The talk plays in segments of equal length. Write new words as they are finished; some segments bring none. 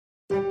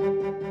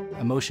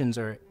emotions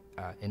are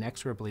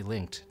inexorably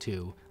linked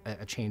to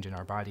a change in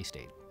our body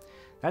state.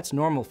 That's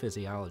normal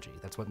physiology.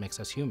 That's what makes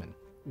us human.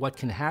 What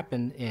can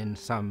happen in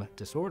some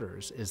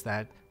disorders is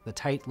that the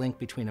tight link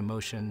between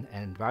emotion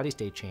and body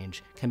state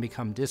change can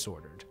become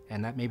disordered,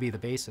 and that may be the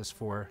basis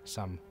for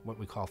some what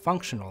we call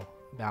functional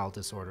bowel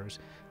disorders.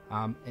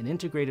 An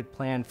integrated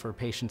plan for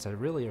patients that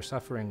really are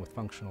suffering with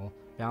functional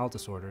bowel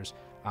disorders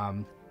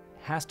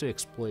has to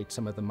exploit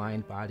some of the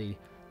mind-body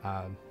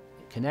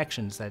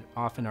connections that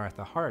often are at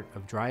the heart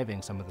of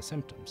driving some of the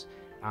symptoms.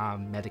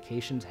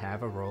 Medications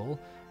have a role,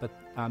 but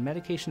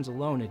medications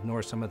alone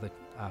ignore some of the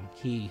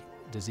key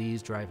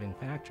disease-driving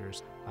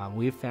factors.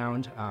 We've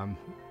found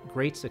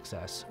great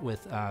success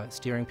with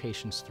steering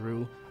patients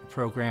through a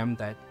program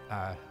that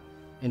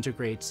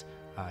integrates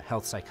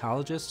health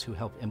psychologists who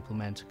help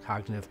implement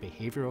cognitive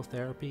behavioral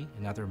therapy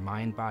and other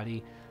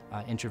mind-body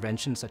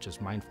interventions such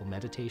as mindful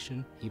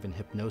meditation, even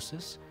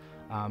hypnosis.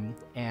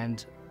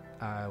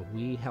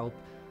 We help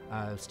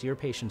steer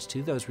patients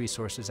to those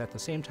resources at the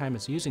same time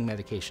as using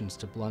medications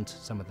to blunt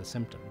some of the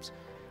symptoms.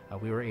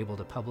 We were able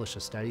to publish a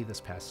study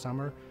this past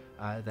summer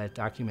that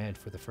documented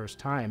for the first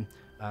time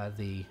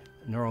the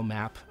neural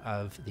map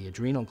of the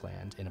adrenal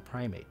gland in a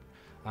primate.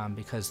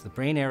 Because the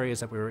brain areas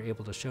that we were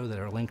able to show that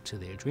are linked to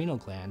the adrenal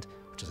gland,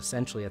 which is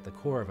essentially at the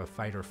core of a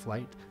fight or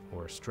flight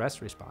or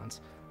stress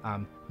response,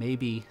 may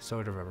be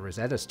sort of a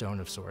Rosetta Stone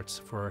of sorts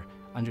for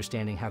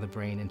understanding how the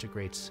brain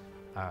integrates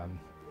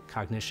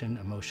cognition,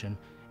 emotion,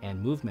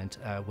 and movement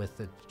with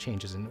the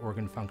changes in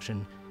organ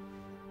function,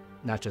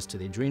 not just to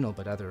the adrenal,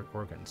 but other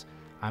organs.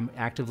 I'm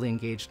actively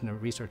engaged in a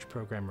research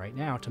program right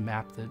now to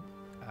map the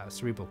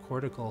cerebral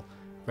cortical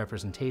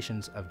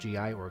representations of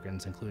GI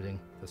organs, including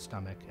the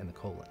stomach and the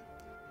colon.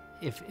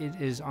 If it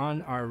is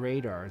on our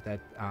radar that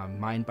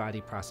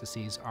mind-body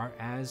processes are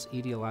as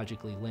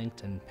etiologically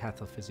linked and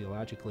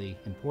pathophysiologically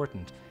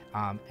important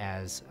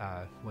as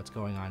what's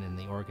going on in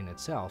the organ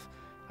itself,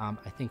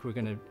 I think we're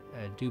going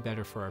to do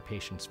better for our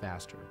patients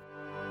faster.